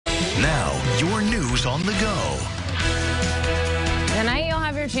Now, your news on the go. Tonight, you'll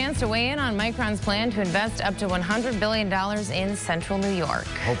have your chance to weigh in on Micron's plan to invest up to $100 billion in central New York.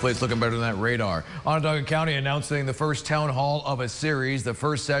 Hopefully it's looking better than that radar. Onondaga County announcing the first town hall of a series. The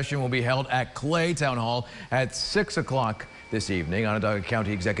first session will be held at Clay Town Hall at 6 o'clock this evening. Onondaga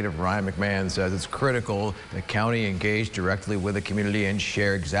County Executive Ryan McMahon says it's critical the county engage directly with the community and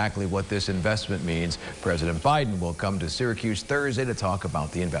share exactly what this investment means. President Biden will come to Syracuse Thursday to talk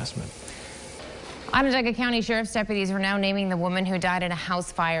about the investment. Onondaga County Sheriff's deputies are now naming the woman who died in a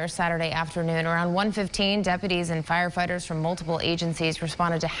house fire Saturday afternoon. Around 1:15, deputies and firefighters from multiple agencies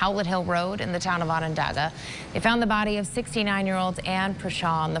responded to Howlett Hill Road in the town of Onondaga. They found the body of 69-year-old Ann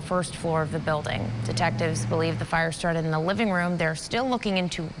Prashaw on the first floor of the building. Detectives believe the fire started in the living room. They're still looking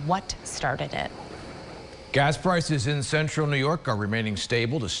into what started it. Gas prices in central New York are remaining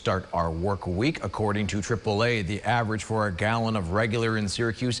stable to start our work week. According to AAA, the average for a gallon of regular in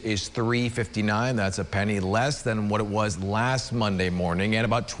Syracuse is $3.59. That's a penny less than what it was last Monday morning and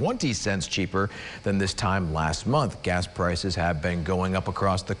about 20 cents cheaper than this time last month. Gas prices have been going up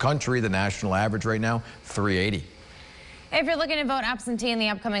across the country. The national average right now, $3.80. If you're looking to vote absentee in the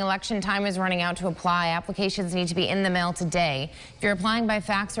upcoming election, time is running out to apply. Applications need to be in the mail today. If you're applying by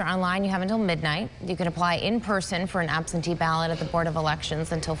fax or online, you have until midnight. You can apply in person for an absentee ballot at the Board of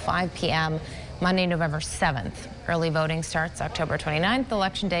Elections until 5 p.m. Monday, November 7th. Early voting starts October 29th.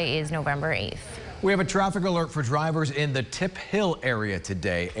 Election day is November 8th. We have a traffic alert for drivers in the Tip Hill area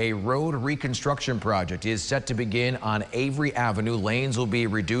today. A road reconstruction project is set to begin on Avery Avenue. Lanes will be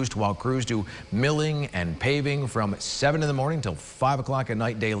reduced while crews do milling and paving from 7 in the morning till 5 o'clock at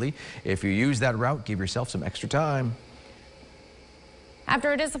night daily. If you use that route, give yourself some extra time.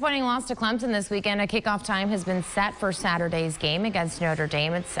 After a disappointing loss to Clemson this weekend, a kickoff time has been set for Saturday's game against Notre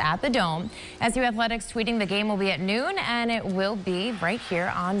Dame. It's at the Dome. SU Athletics tweeting the game will be at noon, and it will be right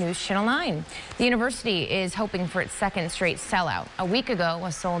here on News Channel 9. The university is hoping for its second straight sellout. A week ago,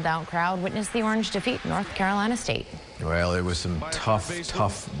 a sold-out crowd witnessed the Orange defeat North Carolina State. Well, it was some tough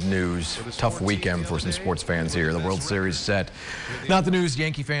news, tough weekend for some sports fans here. The World Series set. Not the news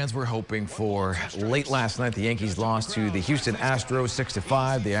Yankee fans were hoping for. Late last night, the Yankees lost to the Houston Astros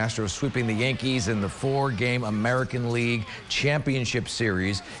 6-5. The Astros sweeping the Yankees in the 4-game American League Championship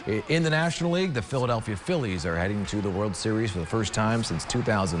Series. In the National League, the Philadelphia Phillies are heading to the World Series for the first time since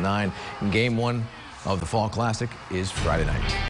 2009. Game 1 of the Fall Classic is Friday night.